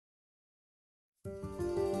My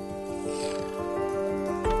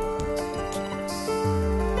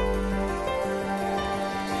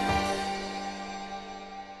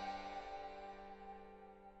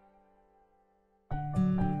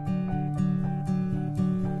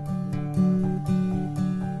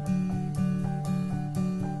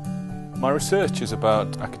research is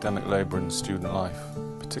about academic labour and student life,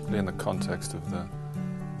 particularly in the context of the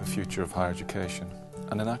future of higher education.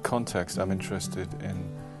 And in that context, I'm interested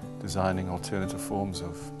in designing alternative forms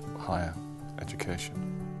of higher education.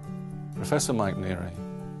 Professor Mike Neary,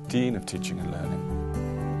 Dean of Teaching and Learning,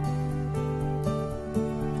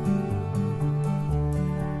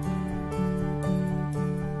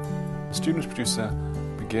 the Students Producer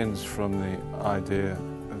begins from the idea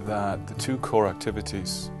that the two core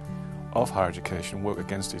activities of higher education work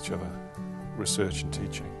against each other, research and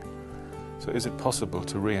teaching. So is it possible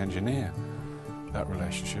to re-engineer that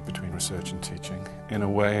relationship between research and teaching in a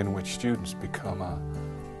way in which students become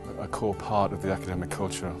a core part of the academic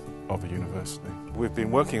culture of a university? We've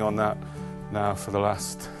been working on that now for the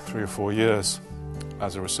last 3 or 4 years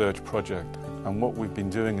as a research project, and what we've been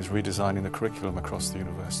doing is redesigning the curriculum across the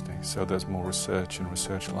university so there's more research and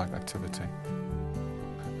research-like activity.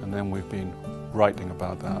 And then we've been writing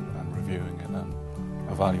about that and reviewing it and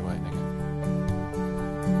evaluating it.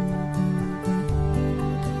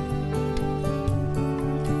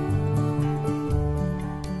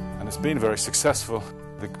 And it's been very successful.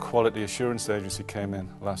 The Quality Assurance Agency came in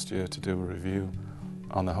last year to do a review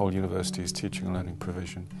on the whole university's teaching and learning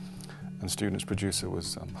provision, and Students Producer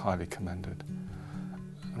was highly commended.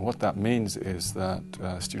 And what that means is that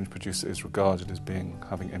Students Producer is regarded as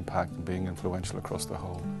having impact and being influential across the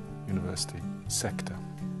whole university sector,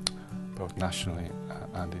 both nationally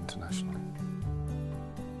and internationally.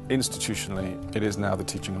 Institutionally, it is now the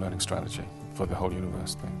teaching and learning strategy for the whole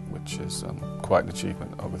university, which is quite an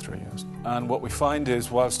achievement over 3 years. And what we find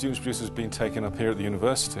is, while Students Producer has been taken up here at the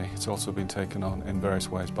university, it's also been taken on in various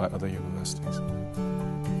ways by other universities.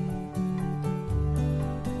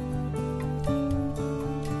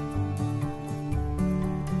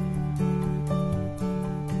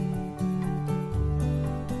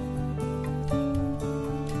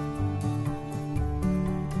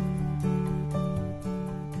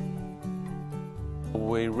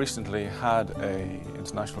 We recently had an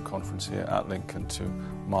international conference here at Lincoln to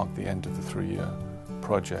mark the end of the 3-year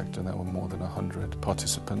project, and there were more than 100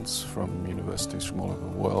 participants from universities from all over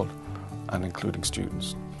the world, and including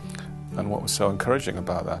students. And what was so encouraging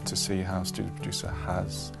about that, to see how Student Producer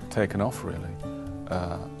has taken off really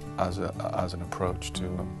as an approach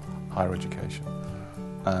to higher education,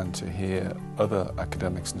 and to hear other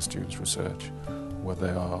academics and students research where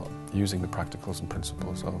they are using the practicals and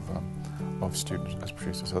principles of students as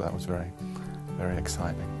producers. So that was very, very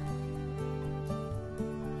exciting.